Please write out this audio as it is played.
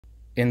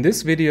In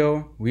this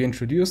video, we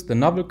introduced the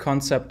novel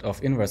concept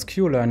of inverse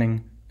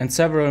Q-learning and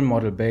several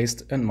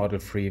model-based and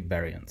model-free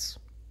variants.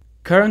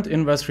 Current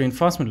inverse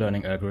reinforcement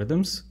learning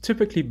algorithms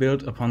typically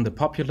build upon the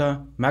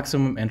popular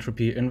maximum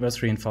entropy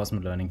inverse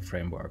reinforcement learning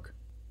framework.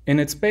 In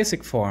its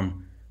basic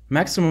form,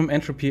 maximum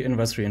entropy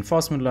inverse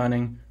reinforcement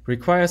learning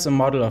requires a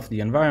model of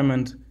the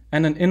environment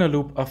and an inner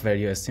loop of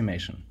value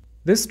estimation.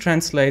 This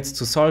translates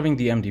to solving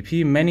the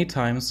MDP many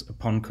times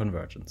upon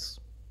convergence.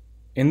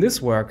 In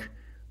this work,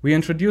 we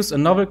introduce a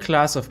novel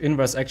class of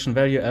inverse action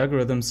value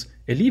algorithms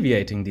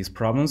alleviating these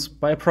problems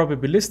by a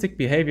probabilistic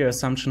behavior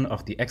assumption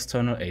of the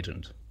external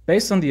agent.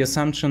 Based on the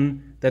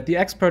assumption that the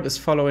expert is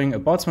following a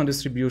Boltzmann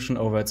distribution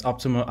over its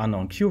optimal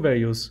unknown Q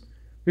values,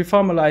 we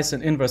formalize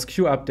an inverse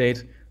Q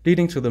update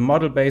leading to the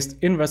model-based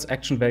inverse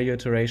action value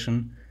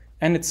iteration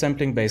and its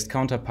sampling-based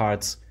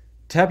counterparts,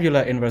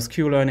 tabular inverse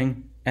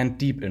Q-learning and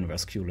deep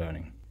inverse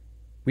Q-learning.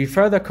 We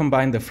further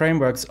combine the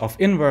frameworks of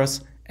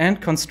inverse and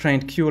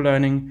constrained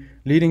Q-learning,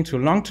 leading to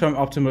long-term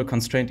optimal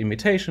constraint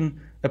imitation,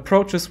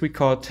 approaches we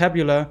call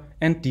tabular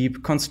and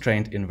deep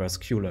constrained inverse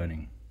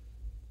Q-learning.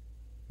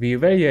 We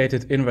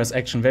evaluated inverse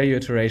action value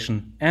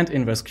iteration and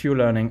inverse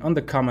Q-learning on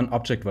the common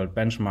Objectworld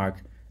benchmark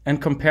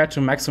and compared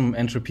to maximum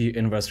entropy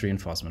inverse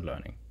reinforcement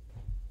learning.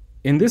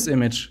 In this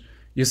image,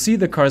 you see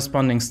the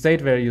corresponding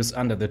state values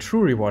under the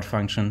true reward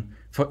function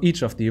for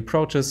each of the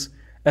approaches,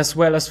 as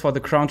well as for the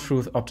ground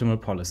truth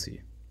optimal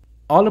policy.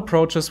 All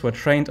approaches were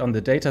trained on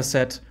the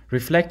dataset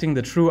reflecting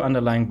the true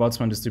underlying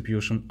Boltzmann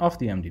distribution of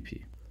the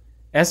MDP.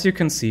 As you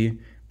can see,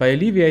 by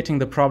alleviating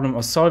the problem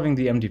of solving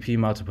the MDP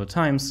multiple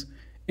times,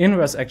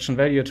 inverse action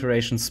value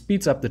iteration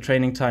speeds up the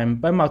training time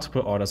by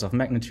multiple orders of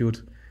magnitude,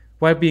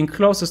 while being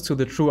closest to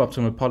the true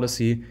optimal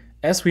policy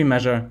as we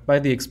measure by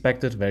the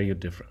expected value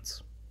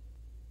difference.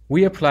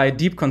 We apply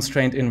deep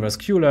constrained inverse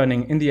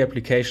Q-learning in the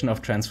application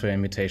of transfer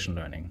imitation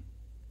learning.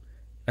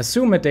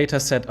 Assume a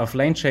dataset of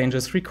lane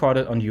changes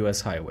recorded on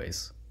US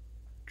highways.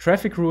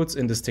 Traffic routes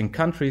in distinct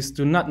countries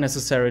do not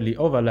necessarily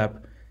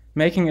overlap,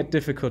 making it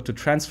difficult to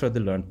transfer the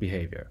learned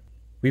behavior.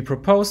 We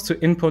propose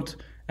to input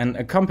an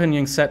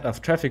accompanying set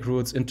of traffic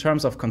routes in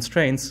terms of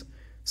constraints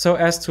so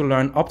as to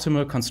learn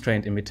optimal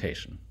constraint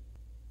imitation.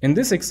 In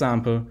this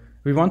example,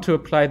 we want to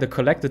apply the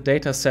collected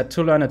dataset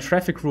to learn a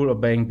traffic rule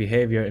obeying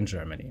behavior in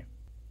Germany.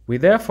 We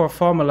therefore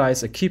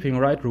formalize a keeping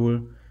right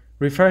rule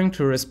referring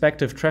to a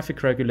respective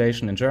traffic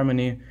regulation in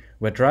Germany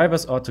where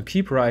drivers ought to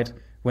keep right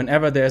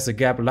whenever there is a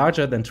gap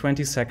larger than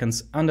 20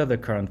 seconds under the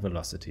current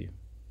velocity.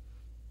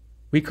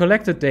 We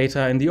collected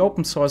data in the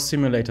open source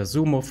simulator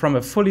SUMO from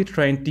a fully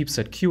trained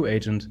deep-set Q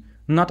agent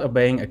not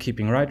obeying a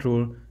keeping right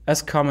rule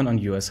as common on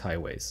US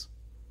highways.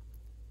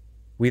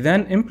 We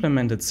then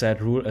implemented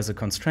said rule as a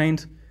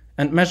constraint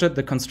and measured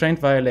the constraint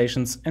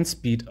violations and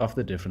speed of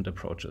the different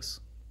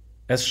approaches.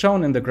 As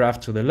shown in the graph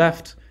to the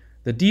left,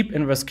 the deep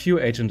inverse Q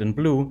agent in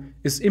blue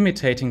is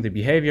imitating the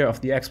behavior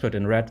of the expert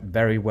in red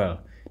very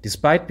well,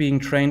 despite being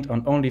trained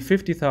on only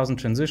 50,000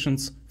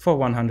 transitions for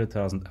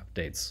 100,000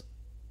 updates.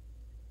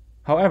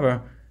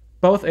 However,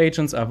 both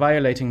agents are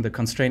violating the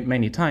constraint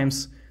many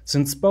times,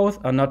 since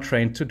both are not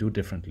trained to do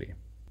differently.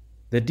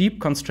 The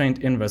deep constraint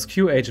inverse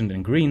Q agent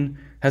in green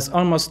has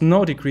almost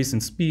no decrease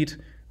in speed,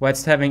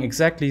 whilst having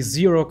exactly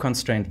 0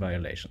 constraint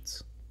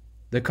violations.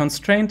 The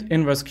constraint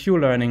inverse Q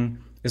learning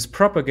is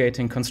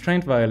propagating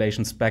constraint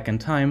violations back in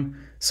time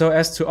so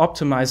as to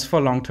optimize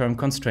for long-term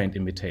constraint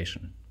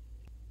imitation.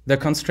 The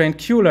constraint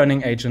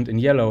Q-learning agent in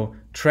yellow,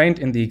 trained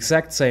in the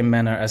exact same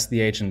manner as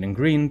the agent in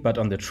green but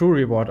on the true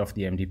reward of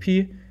the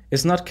MDP,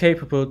 is not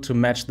capable to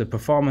match the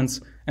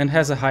performance and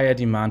has a higher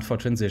demand for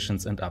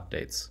transitions and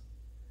updates.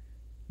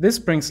 This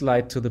brings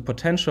light to the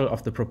potential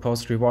of the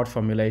proposed reward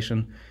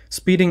formulation,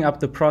 speeding up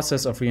the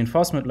process of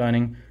reinforcement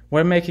learning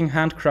while making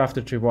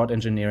handcrafted reward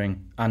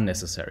engineering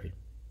unnecessary.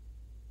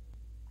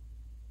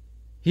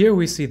 Here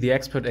we see the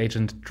expert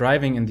agent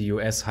driving in the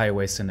US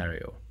highway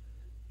scenario.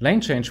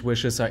 Lane change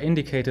wishes are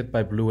indicated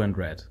by blue and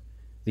red.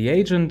 The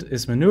agent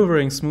is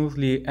maneuvering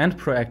smoothly and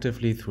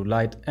proactively through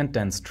light and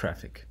dense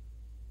traffic.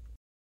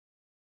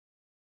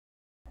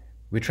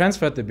 We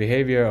transferred the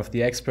behavior of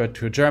the expert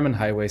to a German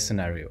highway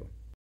scenario.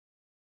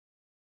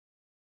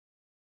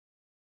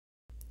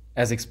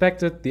 As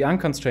expected, the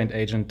unconstrained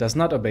agent does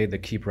not obey the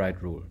keep right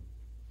rule.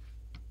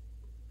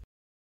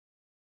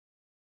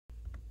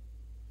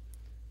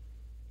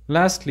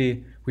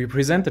 Lastly, we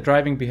present the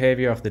driving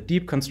behavior of the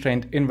deep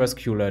constrained inverse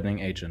Q-learning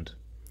agent.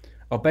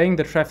 Obeying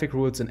the traffic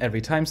rules in every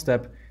time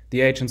step,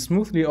 the agent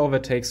smoothly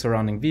overtakes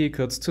surrounding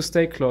vehicles to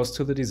stay close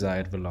to the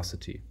desired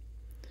velocity.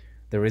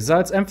 The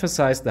results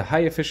emphasize the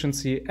high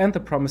efficiency and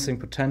the promising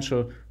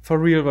potential for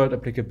real-world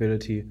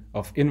applicability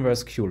of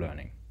inverse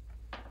Q-learning.